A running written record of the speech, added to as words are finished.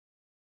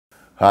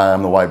Hi,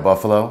 I'm the White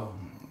Buffalo,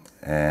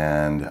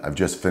 and I've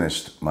just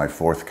finished my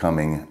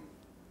forthcoming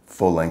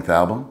full-length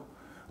album,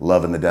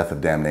 Love and the Death of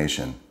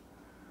Damnation.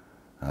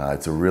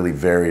 It's a really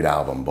varied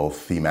album,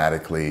 both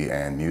thematically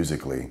and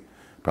musically.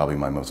 Probably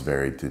my most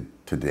varied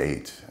to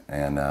date,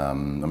 and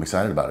I'm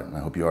excited about it, and I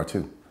hope you are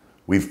too.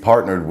 We've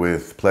partnered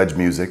with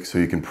PledgeMusic, so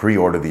you can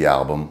pre-order the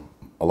album.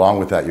 Along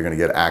with that, you're going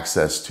to get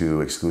access to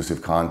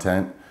exclusive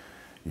content.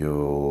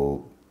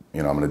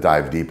 I'm going to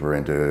dive deeper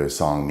into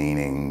song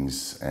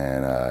meanings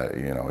and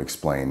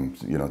explain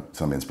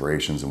some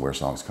inspirations and where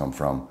songs come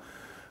from,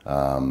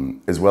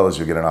 as well as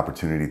you'll get an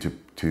opportunity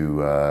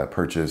to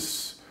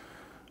purchase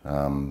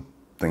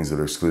things that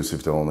are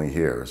exclusive to only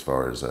here, as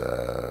far as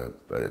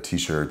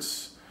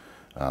t-shirts.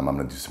 I'm going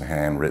to do some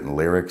handwritten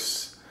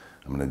lyrics.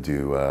 I'm going to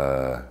do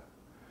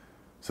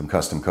some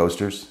custom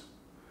coasters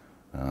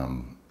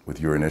with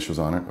your initials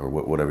on it, or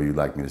whatever you'd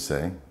like me to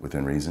say,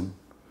 within reason.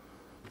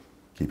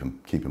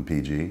 Keep them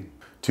PG.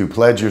 To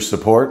pledge your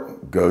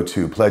support, go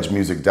to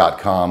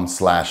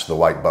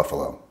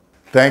pledgemusic.com/thewhitebuffalo.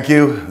 Thank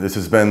you. This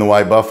has been The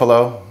White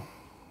Buffalo.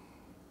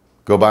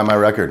 Go buy my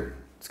record.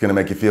 It's going to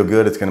make you feel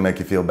good. It's going to make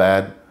you feel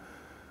bad.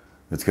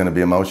 It's going to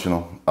be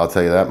emotional. I'll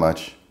tell you that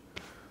much.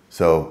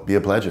 So be a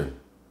pledger,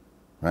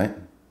 right?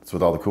 That's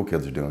what all the cool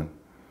kids are doing.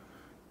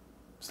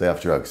 Stay off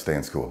drugs. Stay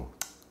in school.